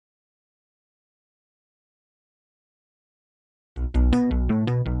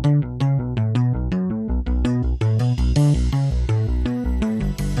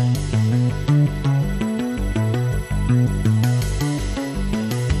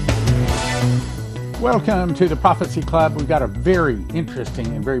Welcome to the Prophecy Club. We've got a very interesting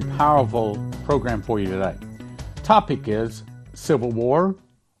and very powerful program for you today. Topic is Civil War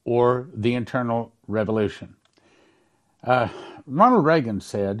or the Internal Revolution. Ronald Reagan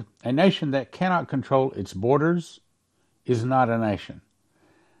said, "A nation that cannot control its borders is not a nation."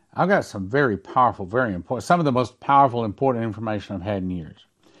 I've got some very powerful, very important, some of the most powerful, important information I've had in years.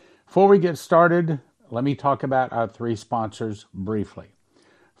 Before we get started, let me talk about our three sponsors briefly.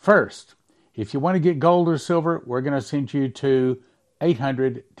 First, if you want to get gold or silver, we're going to send you to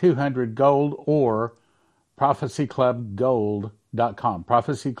 800-200-GOLD or prophecyclubgold.com.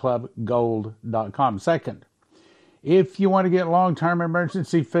 prophecyclubgold.com. Second, if you want to get long-term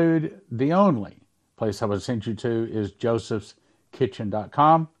emergency food, the only place I would send you to is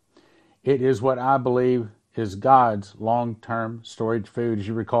josephskitchen.com. It is what I believe is God's long-term storage food. As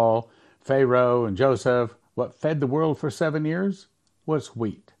you recall, Pharaoh and Joseph, what fed the world for 7 years was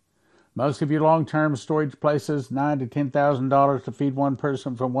wheat. Most of your long-term storage places, $9,000 to $10,000 to feed one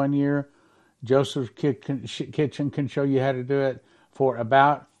person for 1 year. Joseph's Kitchen can show you how to do it for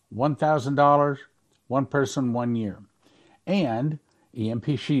about $1,000, one person, 1 year. And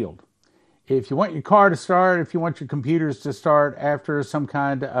EMP Shield. If you want your car to start, if you want your computers to start after some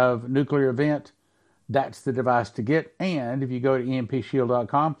kind of nuclear event, that's the device to get. And if you go to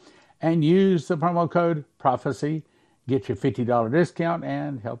empshield.com and use the promo code PROPHECY, get your $50 discount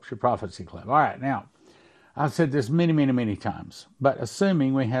and helps your Prophecy Club. All right, now, I've said this many times, but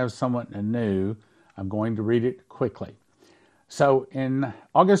assuming we have someone new, I'm going to read it quickly. So in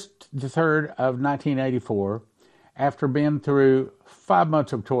August the 3rd of 1984, after being through 5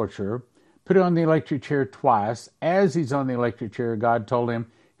 months of torture, put on the electric chair twice, as he's on the electric chair, God told him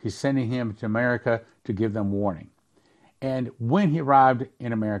he's sending him to America to give them warning. And when he arrived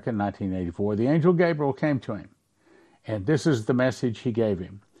in America in 1984, the angel Gabriel came to him. And this is the message he gave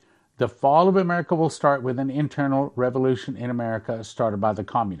him. The fall of America will start with an internal revolution in America started by the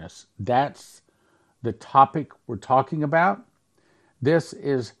communists. That's the topic we're talking about. This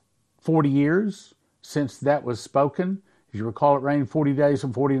is 40 years since that was spoken. As you recall, it rained 40 days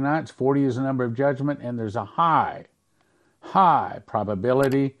and 40 nights. 40 is the number of judgment, and there's a high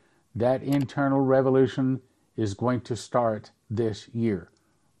probability that internal revolution is going to start this year.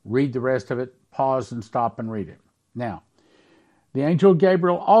 Read the rest of it, pause and stop and read it. Now, the angel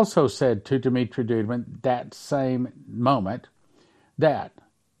Gabriel also said to Dimitri Duduman that same moment that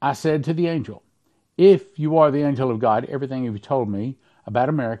I said to the angel, "If you are the angel of God, everything you've told me about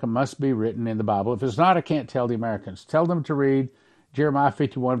America must be written in the Bible. If it's not, I can't tell the Americans. Tell them to read Jeremiah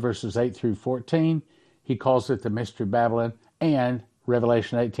 51 verses 8 through 14. He calls it the Mystery Babylon, and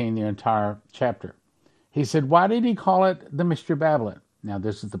Revelation 18, the entire chapter." He said, why did he call it the Mystery Babylon? Now,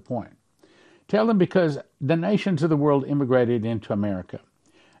 this is the point. Tell them because the nations of the world immigrated into America,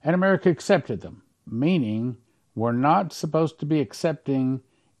 and America accepted them, meaning we're not supposed to be accepting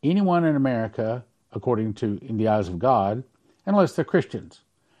anyone in America, according to in the eyes of God, unless they're Christians.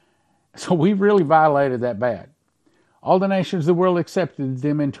 So we really violated that bad. All the nations of the world accepted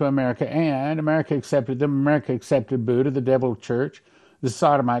them into America, and America accepted them. America accepted Buddha, the devil church, the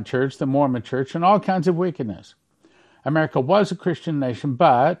Sodomite church, the Mormon church, and all kinds of wickedness. America was a Christian nation,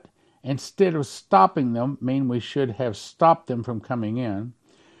 but instead of stopping them, we should have stopped them from coming in,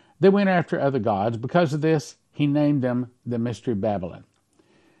 they went after other gods. Because of this, he named them the Mystery Babylon.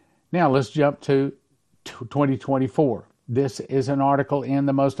 Now let's jump to 2024. This is an article in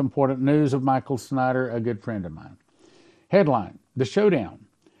the Most Important News of Michael Snyder, a good friend of mine. Headline, The Showdown.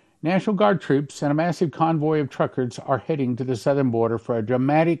 National Guard troops and a massive convoy of truckers are heading to the southern border for a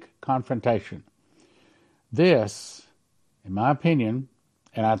dramatic confrontation. This, in my opinion,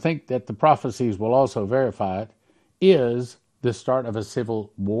 and I think that the prophecies will also verify it, is the start of a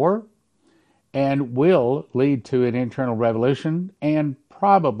civil war and will lead to an internal revolution, and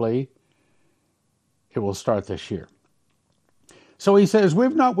probably it will start this year. So he says,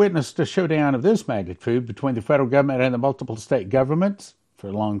 we've not witnessed a showdown of this magnitude between the federal government and the multiple state governments for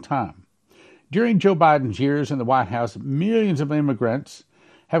a long time. During Joe Biden's years in the White House, millions of immigrants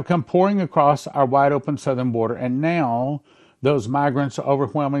have come pouring across our wide-open southern border, and now those migrants are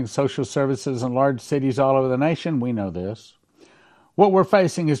overwhelming social services in large cities all over the nation. We know this. What we're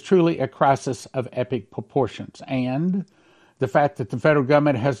facing is truly a crisis of epic proportions, and the fact that the federal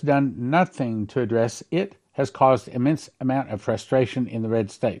government has done nothing to address it has caused immense amount of frustration in the red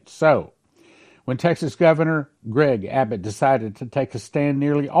states. So, when Texas Governor Greg Abbott decided to take a stand,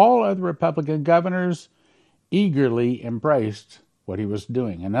 nearly all other Republican governors eagerly embraced what he was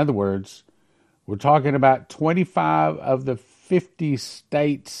doing. In other words, we're talking about 25 of the 50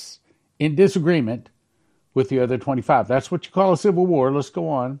 states in disagreement with the other 25. That's what you call a civil war. Let's go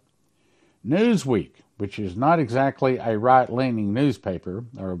on. Newsweek, which is not exactly a right-leaning newspaper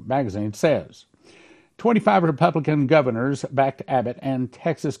or magazine, says 25 Republican governors backed Abbott and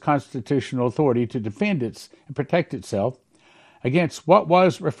Texas Constitutional Authority to defend and protect itself against what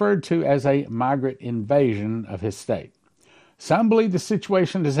was referred to as a migrant invasion of his state. Some believe the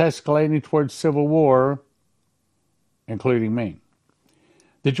situation is escalating towards civil war, including me.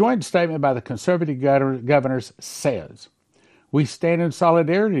 The joint statement by the conservative governors says, "We stand in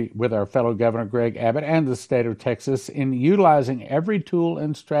solidarity with our fellow Governor Greg Abbott and the state of Texas in utilizing every tool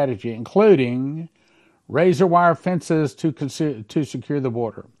and strategy, including razor wire fences to secure the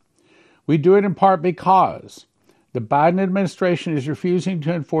border. We do it in part because the Biden administration is refusing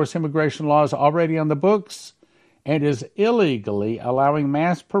to enforce immigration laws already on the books and is illegally allowing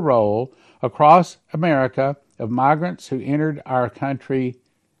mass parole across America of migrants who entered our country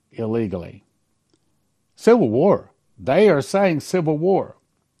illegally." Civil war. They are saying civil war.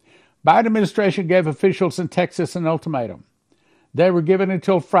 Biden administration gave officials in Texas an ultimatum. They were given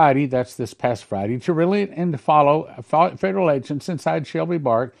until Friday, that's this past Friday, to relent and to follow federal agents inside Shelby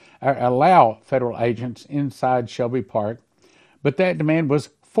Park, or allow federal agents inside Shelby Park, but that demand was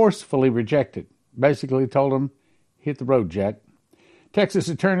forcefully rejected. Basically told them, hit the road, Jack. Texas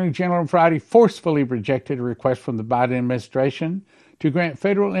Attorney General on Friday forcefully rejected a request from the Biden administration to grant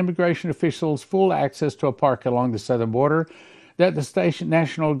federal immigration officials full access to a park along the southern border that the state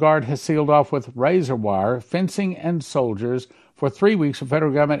National Guard has sealed off with razor wire, fencing, and soldiers. For 3 weeks, the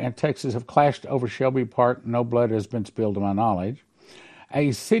federal government and Texas have clashed over Shelby Park. No blood has been spilled to my knowledge.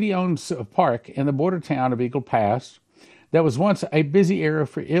 A city-owned park in the border town of Eagle Pass that was once a busy area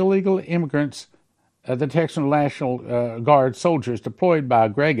for illegal immigrants. The Texas National Guard soldiers deployed by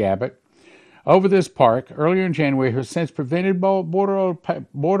Greg Abbott over this park earlier in January have since prevented Border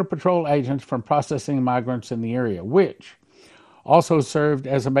Patrol agents from processing migrants in the area, which also served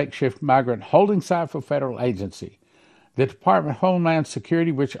as a makeshift migrant holding site for federal agency. The Department of Homeland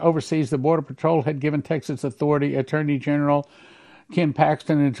Security, which oversees the Border Patrol, had given Texas Attorney General Ken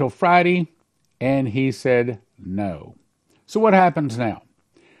Paxton until Friday, and he said no. So what happens now?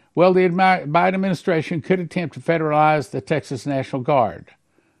 Well, the Biden administration could attempt to federalize the Texas National Guard.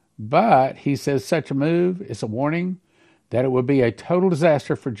 But he says such a move is a warning that it would be a total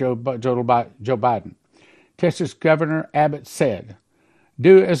disaster for Joe Biden. Texas Governor Abbott said,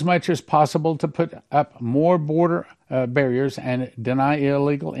 "Do as much as possible to put up more border barriers and deny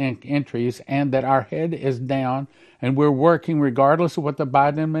illegal entries, and that our head is down and we're working regardless of what the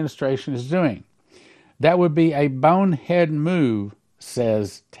Biden administration is doing. That would be a bonehead move,"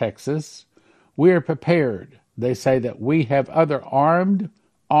 says Texas. "We are prepared." They say that we have other armed.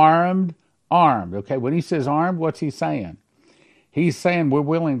 Okay, when he says armed, what's he saying? He's saying we're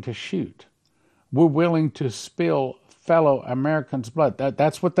willing to shoot. We're willing to spill fellow Americans' blood.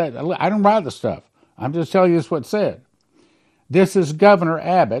 That's what that, I don't write the stuff. I'm just telling you this what it said. This is Governor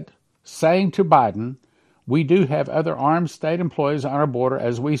Abbott saying to Biden, we do have other armed state employees on our border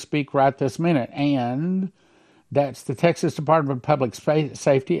as we speak right this minute, and that's the Texas Department of Public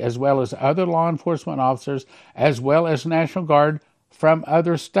Safety, as well as other law enforcement officers, as well as National Guard from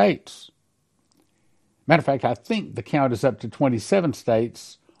other states. Matter of fact, I think the count is up to 27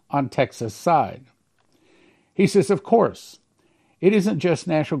 states on Texas' side. He says, of course, it isn't just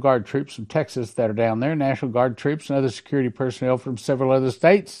National Guard troops from Texas that are down there. National Guard troops and other security personnel from several other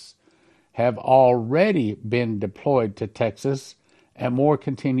states have already been deployed to Texas, and more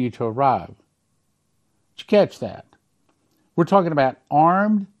continue to arrive. Did you catch that? We're talking about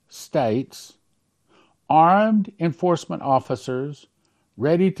armed states, armed enforcement officers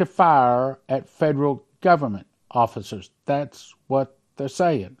ready to fire at federal government officers. That's what they're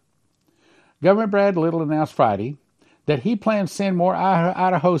saying. Governor Brad Little announced Friday that he plans to send more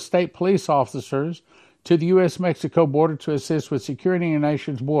Idaho state police officers to the U.S.-Mexico border to assist with securing the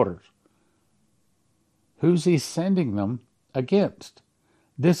nation's borders. Who's he sending them against?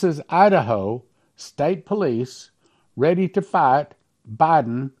 This is Idaho state police ready to fight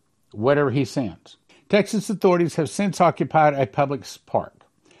Biden, whatever he sends. Texas authorities have since occupied a public park.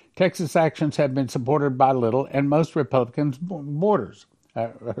 Texas actions have been supported by Little and most Republican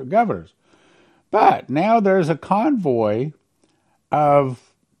governors. But now there's a convoy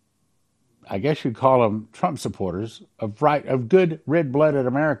of, I guess you'd call them Trump supporters, of good red-blooded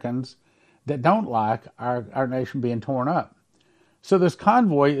Americans that don't like our nation being torn up. So this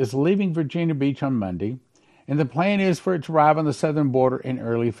convoy is leaving Virginia Beach on Monday, and the plan is for it to arrive on the southern border in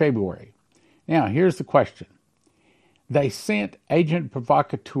early February. Now, here's the question. They sent agent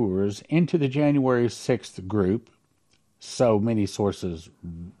provocateurs into the January 6th group, so many sources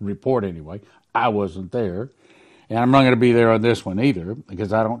report anyway. I wasn't there, and I'm not going to be there on this one either,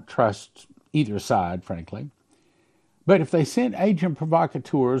 because I don't trust either side, frankly. But if they sent agent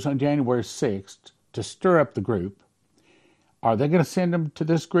provocateurs on January 6th to stir up the group, are they going to send them to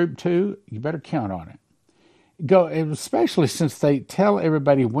this group too? You better count on it. Especially since they tell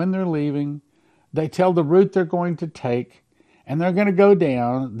everybody when they're leaving, they tell the route they're going to take, and they're going to go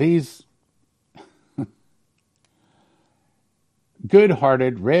down these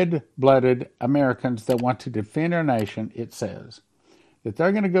good-hearted, red-blooded Americans that want to defend our nation. It says that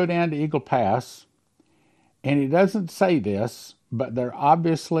they're going to go down to Eagle Pass, and it doesn't say this, but they're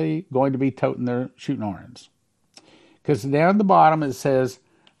obviously going to be toting their shooting irons. Because down at the bottom it says,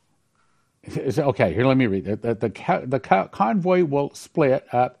 okay, here, let me read it. The convoy will split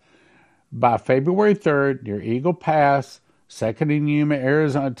up by February 3rd near Eagle Pass. Second in Yuma,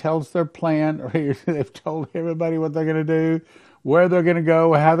 Arizona tells their plan. They've told everybody what they're going to do, where they're going to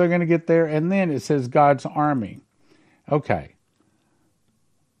go, how they're going to get there. And then it says God's army. Okay.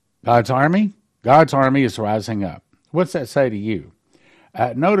 God's army? God's army is rising up. What's that say to you?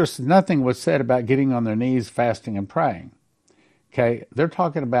 Notice nothing was said about getting on their knees, fasting, and praying. Okay, they're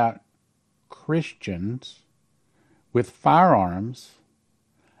talking about Christians with firearms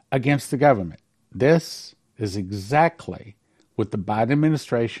against the government. This is exactly what the Biden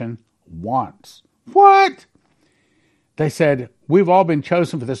administration wants. What? They said, we've all been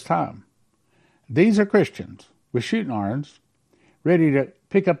chosen for this time. These are Christians with shooting irons, ready to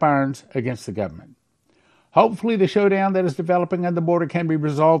pick up irons against the government. Hopefully the showdown that is developing on the border can be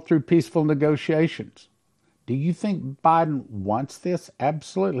resolved through peaceful negotiations. Do you think Biden wants this?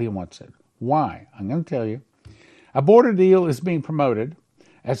 Absolutely he wants it. Why? I'm going to tell you. A border deal is being promoted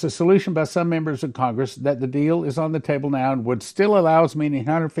as a solution by some members of Congress that the deal is on the table now and would still allow us meeting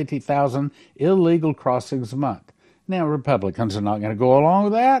 150,000 illegal crossings a month. Now, Republicans are not going to go along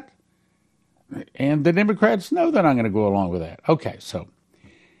with that, and the Democrats know they're not going to go along with that. Okay, so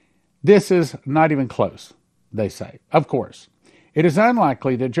this is not even close, they say. Of course, it is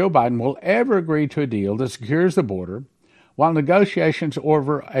unlikely that Joe Biden will ever agree to a deal that secures the border while negotiations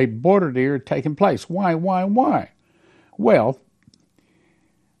over a border deal are taking place. Why? Well,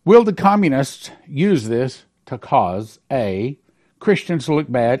 will the communists use this to cause, A, Christians to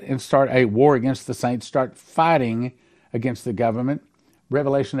look bad and start a war against the saints, start fighting against the government?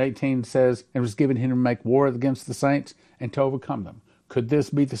 Revelation 18 says, it was given him to make war against the saints and to overcome them. Could this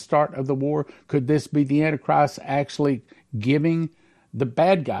be the start of the war? Could this be the Antichrist actually giving the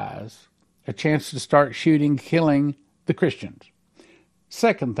bad guys a chance to start shooting, killing the Christians?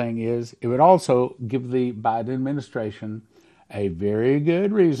 Second thing is, it would also give the Biden administration a very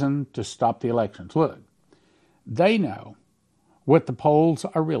good reason to stop the elections. Look, they know what the polls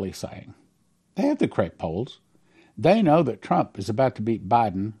are really saying. They have the correct polls. They know that Trump is about to beat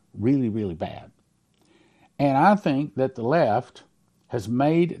Biden really, really bad. And I think that the left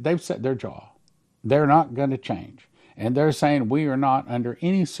they've set their jaw. They're not going to change. And they're saying we are not under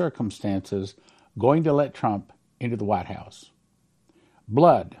any circumstances going to let Trump into the White House.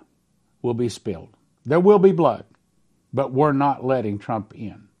 Blood will be spilled. There will be blood, but we're not letting Trump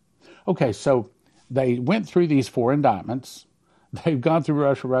in. Okay, so they went through these 4 indictments. They've gone through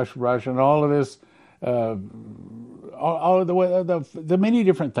Russia, and all of this, all of the many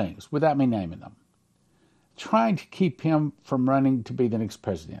different things, without me naming them, trying to keep him from running to be the next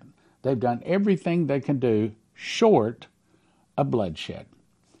president. They've done everything they can do short of bloodshed.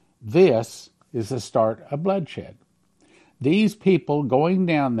 This is the start of bloodshed. These people going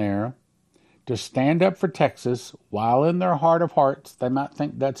down there to stand up for Texas, while in their heart of hearts they might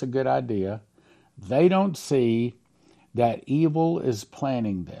think that's a good idea, they don't see that evil is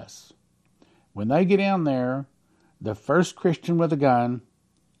planning this. When they get down there, the first Christian with a gun,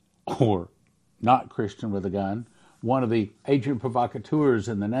 or not Christian with a gun, one of the agent provocateurs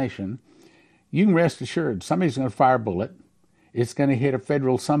in the nation, you can rest assured somebody's going to fire a bullet. It's going to hit a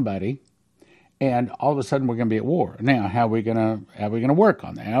federal somebody, and all of a sudden we're going to be at war. Now, how are we going to work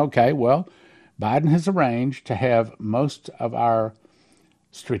on that? Okay, well, Biden has arranged to have most of our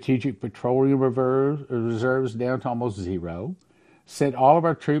strategic petroleum reserves down to almost zero, sent all of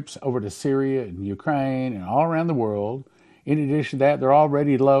our troops over to Syria and Ukraine and all around the world. In addition to that, they're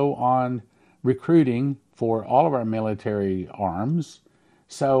already low on recruiting for all of our military arms.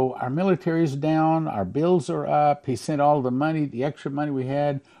 So our military is down, our bills are up. He sent all the money, the extra money we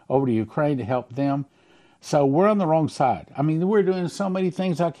had, over to Ukraine to help them. So we're on the wrong side. I mean, we're doing so many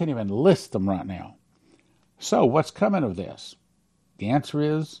things I can't even list them right now. So what's coming of this? The answer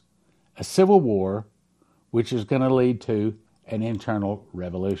is a civil war, which is going to lead to an internal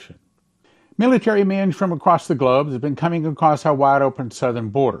revolution. Military men from across the globe have been coming across our wide-open southern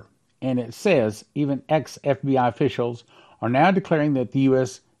border. And it says even ex-FBI officials are now declaring that the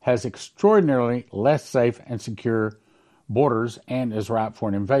U.S. has extraordinarily less safe and secure borders and is ripe for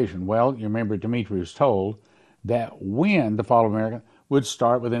an invasion. Well, you remember Dmitry was told that when the fall of America would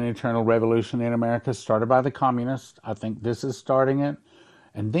start with an internal revolution in America started by the communists. I think this is starting it.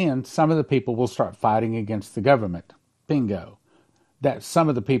 And then some of the people will start fighting against the government. Bingo. That some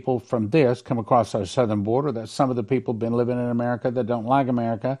of the people from this come across our southern border, that some of the people been living in America that don't like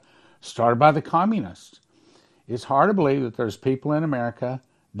America, started by the communists. It's hard to believe that there's people in America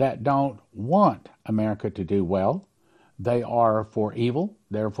that don't want America to do well. They are for evil,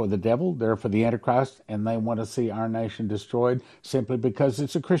 they're for the devil, they're for the Antichrist, and they want to see our nation destroyed simply because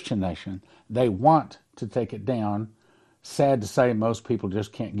it's a Christian nation. They want to take it down. Sad to say, most people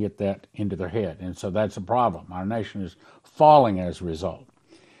just can't get that into their head, and so that's a problem. Our nation is falling as a result.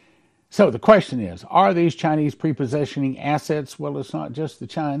 So the question is, are these Chinese prepossessing assets? Well, it's not just the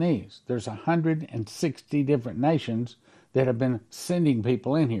Chinese. There's 160 different nations that have been sending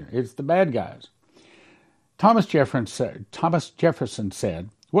people in here. It's the bad guys. Thomas Jefferson said,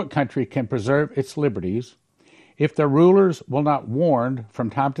 "What country can preserve its liberties if their rulers will not warn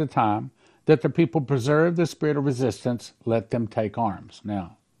from time to time that the people preserve the spirit of resistance, let them take arms."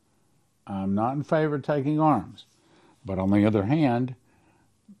 Now, I'm not in favor of taking arms, but on the other hand,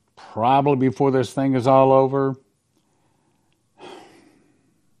 probably before this thing is all over,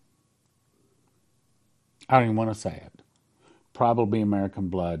 I don't even want to say it. Probably American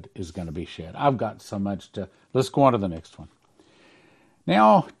blood is going to be shed. I've got so much to... Let's go on to the next one.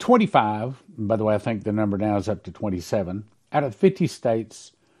 Now, 25, by the way, I think the number now is up to 27, out of 50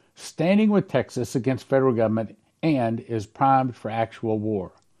 states standing with Texas against federal government and is primed for actual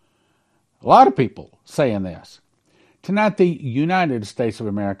war. A lot of people saying this. Tonight, the United States of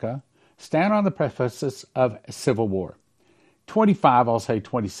America stand on the precipice of civil war. 25, I'll say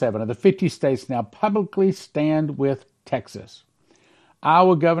 27, of the 50 states now publicly stand with Texas.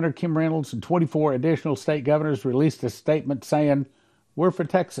 Iowa Governor Kim Reynolds and 24 additional state governors released a statement saying, "We're for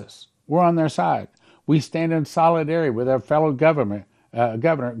Texas. We're on their side. We stand in solidarity with our fellow Governor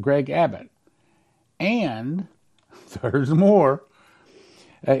Greg Abbott." And there's more.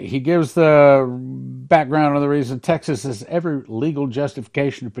 He gives the background on the reason Texas has every legal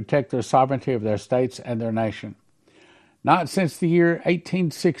justification to protect their sovereignty of their states and their nation. Not since the year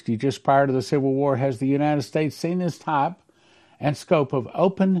 1860, just prior to the Civil War, has the United States seen this type and scope of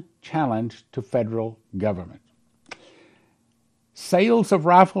open challenge to federal government. Sales of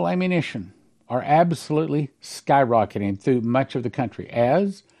rifle ammunition are absolutely skyrocketing through much of the country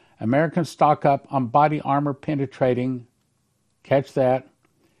as Americans stock up on body armor penetrating, catch that,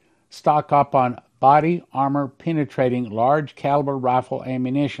 stock up on body armor penetrating large caliber rifle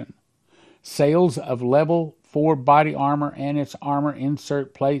ammunition. Sales of level 4 body armor and its armor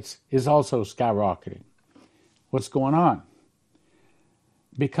insert plates is also skyrocketing. What's going on?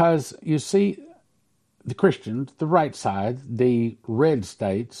 Because you see, the Christians, the right side, the red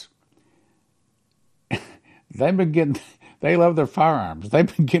states, they love their firearms.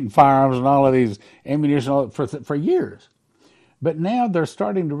 They've been getting firearms and all of these ammunition for years. But now they're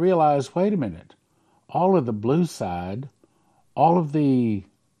starting to realize, wait a minute, all of the blue side, all of the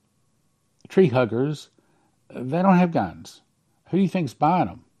tree huggers, they don't have guns. Who do you think's buying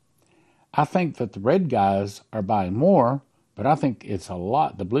them? I think that the red guys are buying more, but I think it's a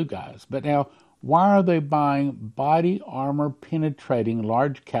lot the blue guys. But now, why are they buying body armor penetrating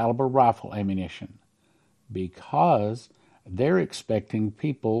large caliber rifle ammunition? Because they're expecting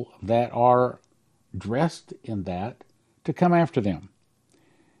people that are dressed in that to come after them.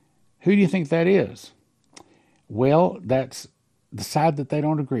 Who do you think that is? Well, that's the side that they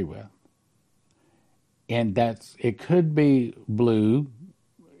don't agree with. And it could be blue,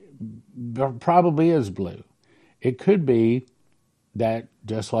 probably is blue. It could be that,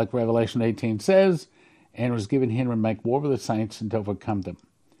 just like Revelation 18 says, and was given him to make war with the saints and to overcome them.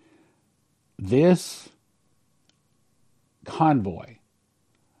 This convoy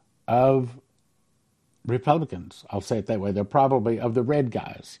of Republicans, I'll say it that way, they're probably of the red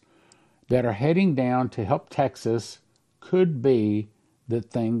guys that are heading down to help Texas, could be the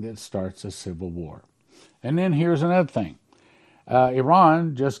thing that starts a civil war. And then here's another thing.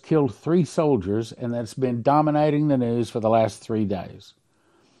 Iran just killed 3 soldiers, and that's been dominating the news for the last 3 days.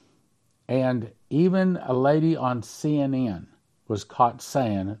 And even a lady on CNN was caught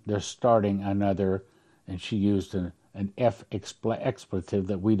saying they're starting another, and she used an F expletive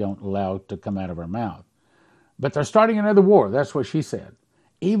that we don't allow to come out of her mouth. But they're starting another war. That's what she said.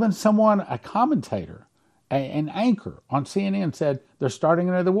 Even a commentator, an anchor on CNN said they're starting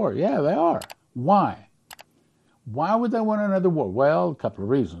another war. Yeah, they are. Why? Why would they want another war? Well, a couple of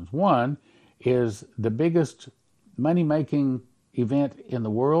reasons. One is the biggest money-making event in the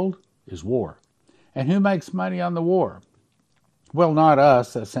world is war. And who makes money on the war? Well, not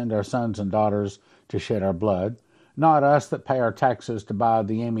us that send our sons and daughters to shed our blood. Not us that pay our taxes to buy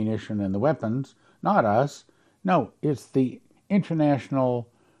the ammunition and the weapons. Not us. No, it's the international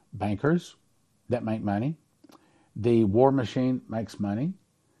bankers that make money. The war machine makes money.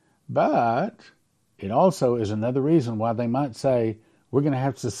 But it also is another reason why they might say, we're going to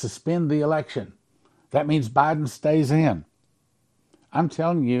have to suspend the election. That means Biden stays in. I'm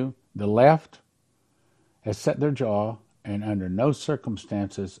telling you, the left has set their jaw, and under no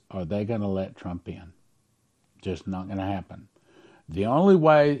circumstances are they going to let Trump in. Just not going to happen. The only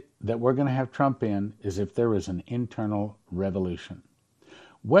way that we're going to have Trump in is if there is an internal revolution.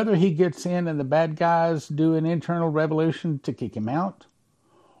 Whether he gets in and the bad guys do an internal revolution to kick him out,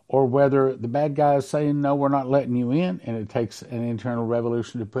 or whether the bad guys say, no, we're not letting you in, and it takes an internal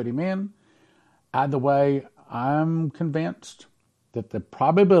revolution to put him in, either way, I'm convinced that the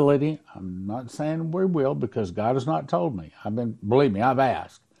probability, I'm not saying we will because God has not told me. Believe me, I've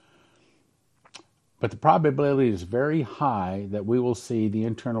asked. But the probability is very high that we will see the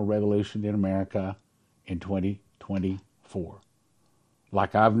internal revolution in America in 2024.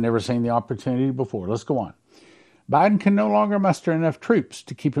 Like I've never seen the opportunity before. Let's go on. Biden can no longer muster enough troops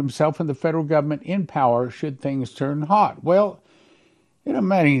to keep himself and the federal government in power should things turn hot. Well, it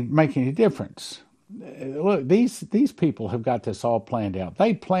doesn't make any difference. Look, these people have got this all planned out.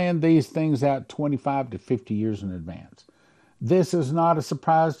 They planned these things out 25 to 50 years in advance. This is not a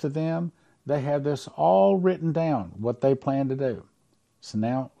surprise to them. They have this all written down, what they plan to do. So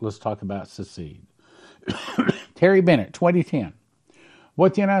now let's talk about secede. Terry Bennett, 2010.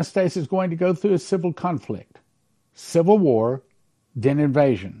 What the United States is going to go through is civil conflict, civil war, then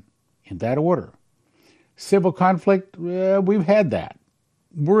invasion, in that order. Civil conflict, we've had that.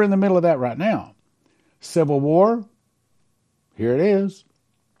 We're in the middle of that right now. Civil war, here it is.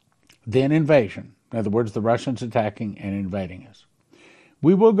 Then invasion. In other words, the Russians attacking and invading us.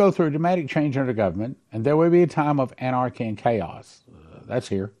 We will go through a dramatic change under government, and there will be a time of anarchy and chaos. That's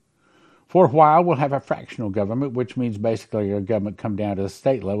here. For a while, we'll have a fractional government, which means basically our government come down to the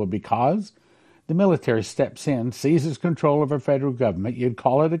state level because the military steps in, seizes control of our federal government. You'd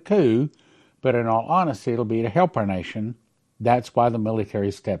call it a coup, but in all honesty, it'll be to help our nation. That's why the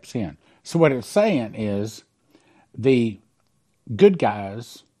military steps in. So what it's saying is the good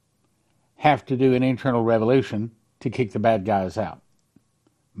guys have to do an internal revolution to kick the bad guys out.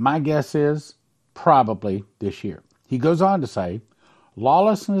 My guess is probably this year. He goes on to say,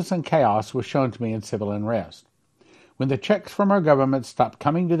 lawlessness and chaos was shown to me in civil unrest. When the checks from our government stop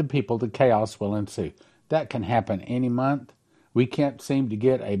coming to the people, the chaos will ensue. That can happen any month. We can't seem to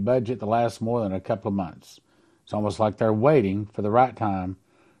get a budget that lasts more than a couple of months. It's almost like they're waiting for the right time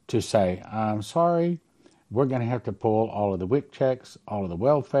to say, I'm sorry, we're going to have to pull all of the WIC checks, all of the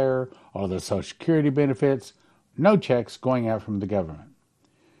welfare, all of the Social Security benefits, no checks going out from the government.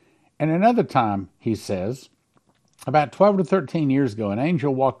 And another time, he says, about 12 to 13 years ago, an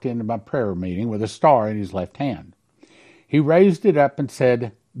angel walked into my prayer meeting with a star in his left hand. He raised it up and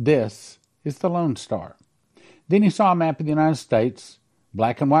said, this is the Lone Star. Then he saw a map of the United States,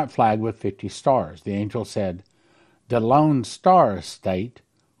 black and white flag with 50 stars. The angel said, the Lone Star state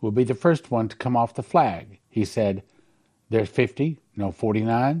will be the first one to come off the flag. He said, there's 50, no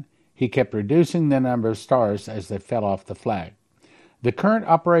 49. He kept reducing the number of stars as they fell off the flag. The current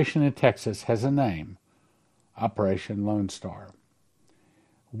operation in Texas has a name, Operation Lone Star.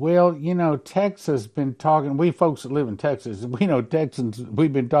 Well, you know, Texas has been talking, we folks that live in Texas, we know Texans,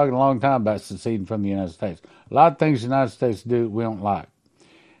 we've been talking a long time about seceding from the United States. A lot of things the United States do we don't like.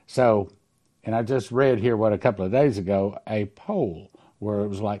 So, and I just read here, a couple of days ago, a poll where it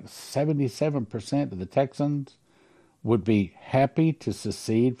was like 77% of the Texans would be happy to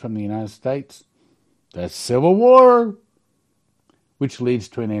secede from the United States. That's civil war, which leads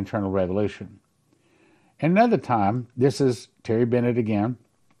to an internal revolution. Another time, this is Terry Bennett again,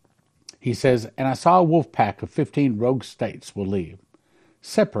 he says, and I saw a wolf pack of 15 rogue states will leave.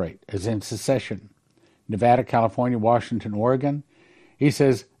 Separate, as in secession. Nevada, California, Washington, Oregon. He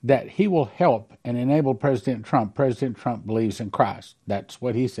says that he will help and enable President Trump. President Trump believes in Christ. That's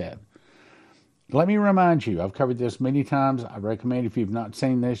what he said. Let me remind you, I've covered this many times. I recommend if you've not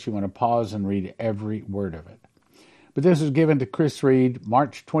seen this, you want to pause and read every word of it. But this was given to Chris Reed,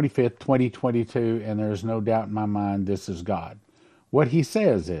 March 25th, 2022, and there is no doubt in my mind this is God. What he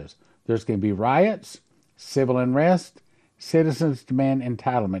says is, there's going to be riots, civil unrest, citizens demand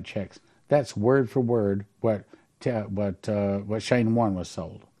entitlement checks. That's word for word what Shane Warren was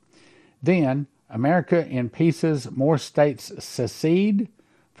sold. Then, America in pieces, more states secede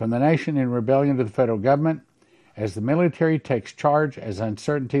from the nation in rebellion to the federal government. as the military takes charge as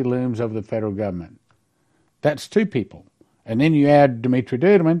uncertainty looms over the federal government. That's 2 people. And then you add Dimitri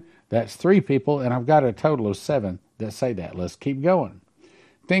Duduman, that's 3 people, and I've got a total of 7 that say that. Let's keep going.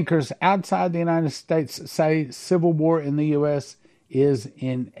 Thinkers outside the United States say civil war in the U.S. is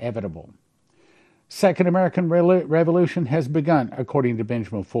inevitable. Second American Revolution has begun, according to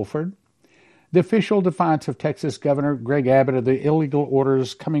Benjamin Fulford. The official defiance of Texas Governor Greg Abbott of the illegal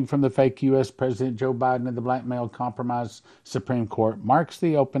orders coming from the fake U.S. President Joe Biden and the blackmail compromised Supreme Court marks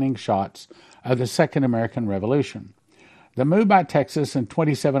the opening shots of the Second American Revolution. The move by Texas and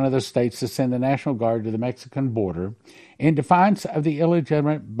 27 other states to send the National Guard to the Mexican border in defiance of the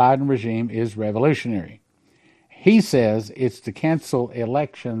illegitimate Biden regime is revolutionary. He says it's to cancel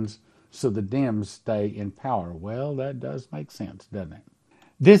elections so the Dems stay in power. Well, that does make sense, doesn't it?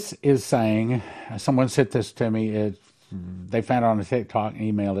 This is saying, someone sent this to me, they found it on a TikTok and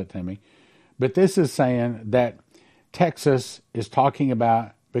emailed it to me, but this is saying that Texas is talking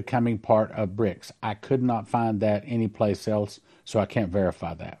about becoming part of BRICS. I could not find that anyplace else, so I can't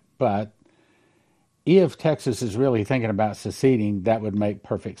verify that. But if Texas is really thinking about seceding, that would make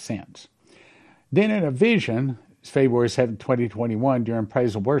perfect sense. Then in a vision, February 7, 2021, during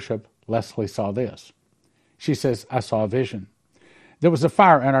praise and worship, Leslie saw this. She says, I saw a vision. There was a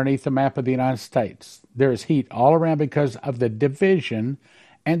fire underneath the map of the United States. There is heat all around because of the division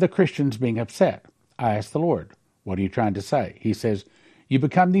and the Christians being upset. I asked the Lord, what are you trying to say? He says, you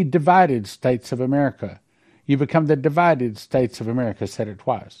become the divided states of America. You become the divided states of America. Said it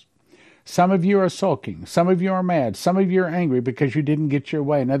twice. Some of you are sulking. Some of you are mad. Some of you are angry because you didn't get your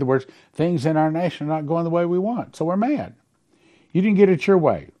way. In other words, things in our nation are not going the way we want, so we're mad. You didn't get it your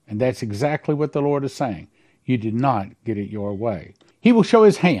way, and that's exactly what the Lord is saying. You did not get it your way. He will show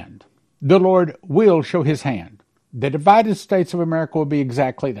his hand. The Lord will show his hand. The divided states of America will be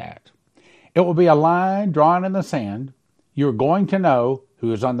exactly that. It will be a line drawn in the sand. You're going to know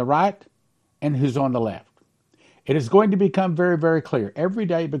who is on the right and who's on the left. It is going to become very, very clear. Every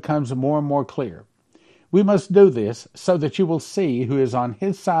day it becomes more and more clear. We must do this so that you will see who is on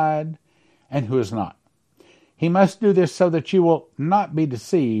his side and who is not. He must do this so that you will not be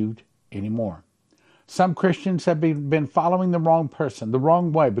deceived anymore. Some Christians have been following the wrong person, the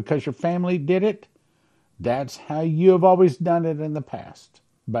wrong way, because your family did it. That's how you have always done it in the past.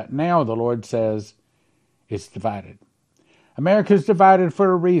 But now the Lord says it's divided. America is divided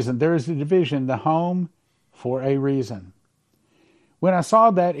for a reason. There is a division in the home for a reason. When I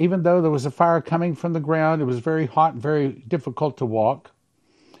saw that, even though there was a fire coming from the ground, it was very hot and very difficult to walk.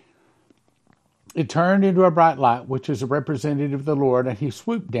 It turned into a bright light, which is a representative of the Lord, and he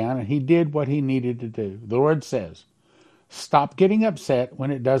swooped down and he did what he needed to do. The Lord says, stop getting upset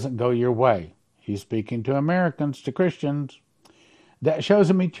when it doesn't go your way. He's speaking to Americans, to Christians. That shows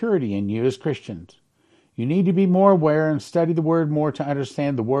a maturity in you as Christians. You need to be more aware and study the Word more to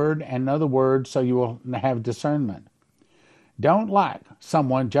understand the Word and know the Word so you will have discernment. Don't like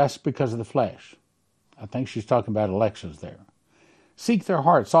someone just because of the flesh. I think she's talking about elections there. Seek their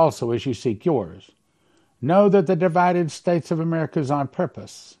hearts also as you seek yours. Know that the divided states of America is on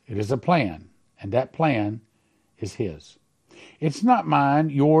purpose. It is a plan, and that plan is his. It's not mine,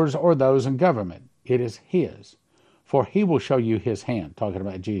 yours, or those in government. It is his. For he will show you his hand, talking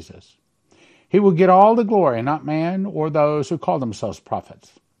about Jesus. He will get all the glory, not man or those who call themselves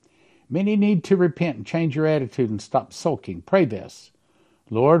prophets. Many need to repent and change your attitude and stop sulking. Pray this.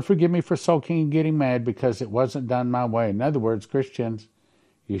 Lord, forgive me for sulking and getting mad because it wasn't done my way. In other words, Christians,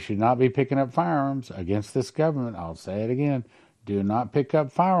 you should not be picking up firearms against this government. I'll say it again. Do not pick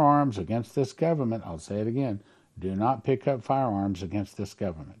up firearms against this government. I'll say it again. Do not pick up firearms against this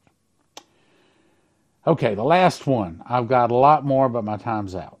government. Okay, the last one. I've got a lot more, but my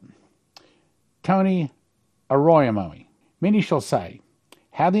time's out. Tony Arroyo. Many shall say,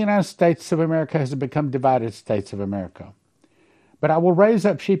 how the United States of America has become divided states of America. But I will raise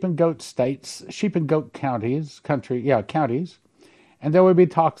up sheep and goat states, sheep and goat counties, counties, and there will be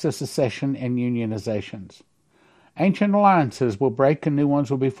talks of secession and unionizations. Ancient alliances will break and new ones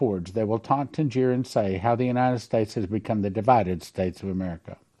will be forged. They will taunt and jeer and say how the United States has become the divided states of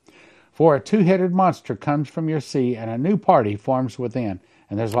America. For a two-headed monster comes from your sea and a new party forms within.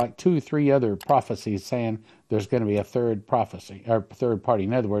 And there's like 2 or 3 other prophecies saying there's going to be a third prophecy, or third party.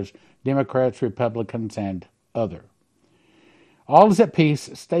 In other words, Democrats, Republicans, and other. All is at peace.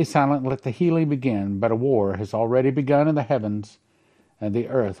 Stay silent. Let the healing begin. But a war has already begun in the heavens, and the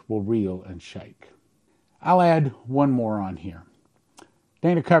earth will reel and shake. I'll add one more on here.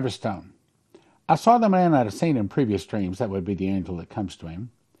 Dana Coverstone. I saw the man I'd seen in previous dreams, that would be the angel that comes to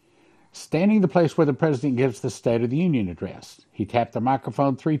him, standing in the place where the president gives the State of the Union address. He tapped the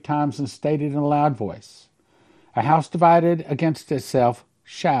microphone 3 times and stated in a loud voice, A house divided against itself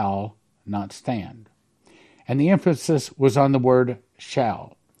shall not stand. And the emphasis was on the word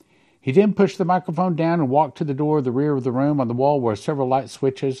shall. He then pushed the microphone down and walked to the door of the rear of the room. On the wall were several light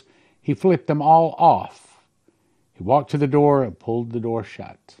switches. He flipped them all off. He walked to the door and pulled the door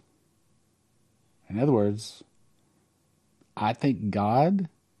shut. In other words, I think God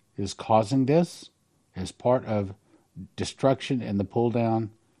is causing this as part of destruction and the pull down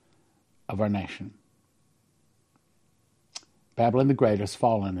of our nation. Babylon the Great has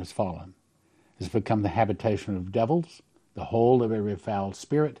fallen, has become the habitation of devils, the hole of every foul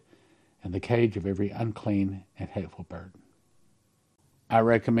spirit, and the cage of every unclean and hateful bird. I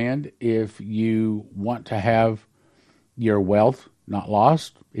recommend, if you want to have your wealth not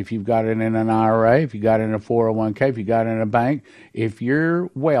lost, if you've got it in an IRA, if you got it in a 401k, if you got it in a bank, if your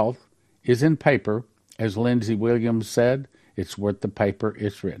wealth is in paper, as Lindsey Williams said, it's worth the paper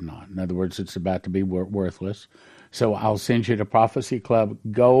it's written on. In other words, it's about to be worthless. So I'll send you to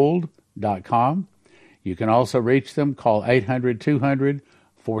prophecyclubgold.com. You can also reach them. Call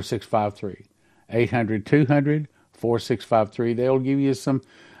 800-200-4653. 800-200-4653. They'll give you some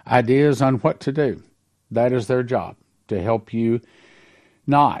ideas on what to do. That is their job, to help you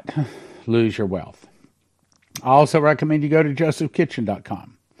not lose your wealth. I also recommend you go to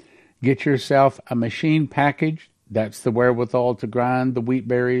josephkitchen.com. Get yourself a machine package. That's the wherewithal to grind the wheat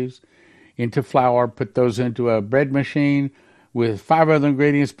berries into flour, put those into a bread machine with 5 other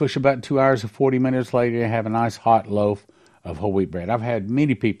ingredients, push a button, 2 hours and 40 minutes later, you have a nice hot loaf of whole wheat bread. I've had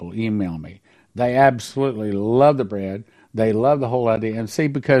many people email me. They absolutely love the bread. They love the whole idea. And see,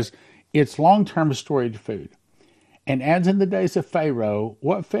 because it's long-term storage food. And as in the days of Pharaoh,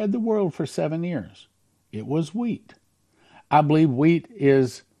 what fed the world for 7 years? It was wheat. I believe wheat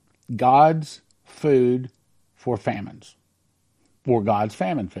is God's food for famines, for God's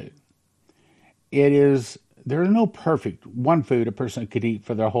famine food. There's no perfect one food a person could eat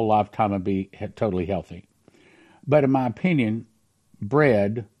for their whole lifetime and be totally healthy. But in my opinion,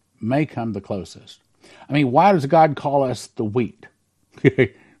 bread may come the closest. I mean, why does God call us the wheat?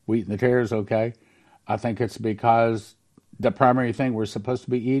 Wheat and the tares, okay. I think it's because the primary thing we're supposed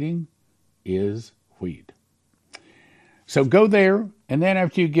to be eating is wheat. So go there, and then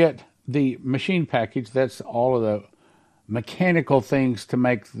after you get the machine package, that's all of the mechanical things to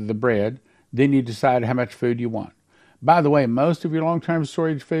make the bread. Then you decide how much food you want. By the way, most of your long-term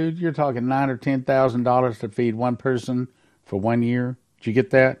storage food, you're talking $9,000 or $10,000 to feed one person for 1 year. Did you get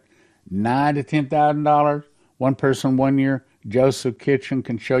that? $9,000 to $10,000, one person 1 year. Joseph Kitchen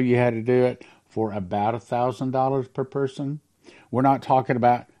can show you how to do it for about $1,000 per person. We're not talking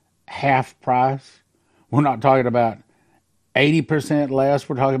about half price. We're not talking about 80% less.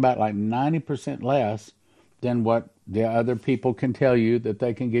 We're talking about like 90% less than what the other people can tell you that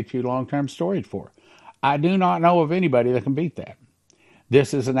they can get you long-term storage for. I do not know of anybody that can beat that.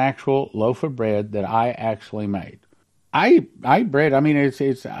 This is an actual loaf of bread that I actually made. I eat bread. I mean,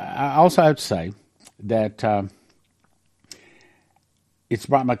 I also have to say that it's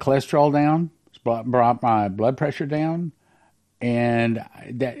brought my cholesterol down. It's brought my blood pressure down. And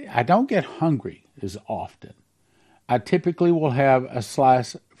that I don't get hungry as often. I typically will have a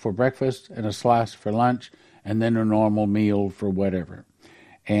slice for breakfast and a slice for lunch, and then a normal meal for whatever.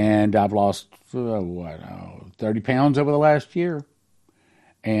 And I've lost, 30 pounds over the last year.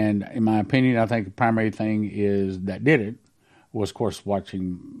 And in my opinion, I think the primary thing that did it was, of course,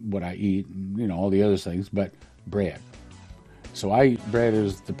 watching what I eat and, all the other things, but bread. So I eat bread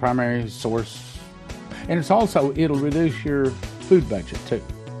as the primary source. And it'll reduce your food budget, too.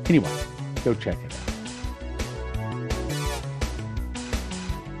 Anyway, go check it out.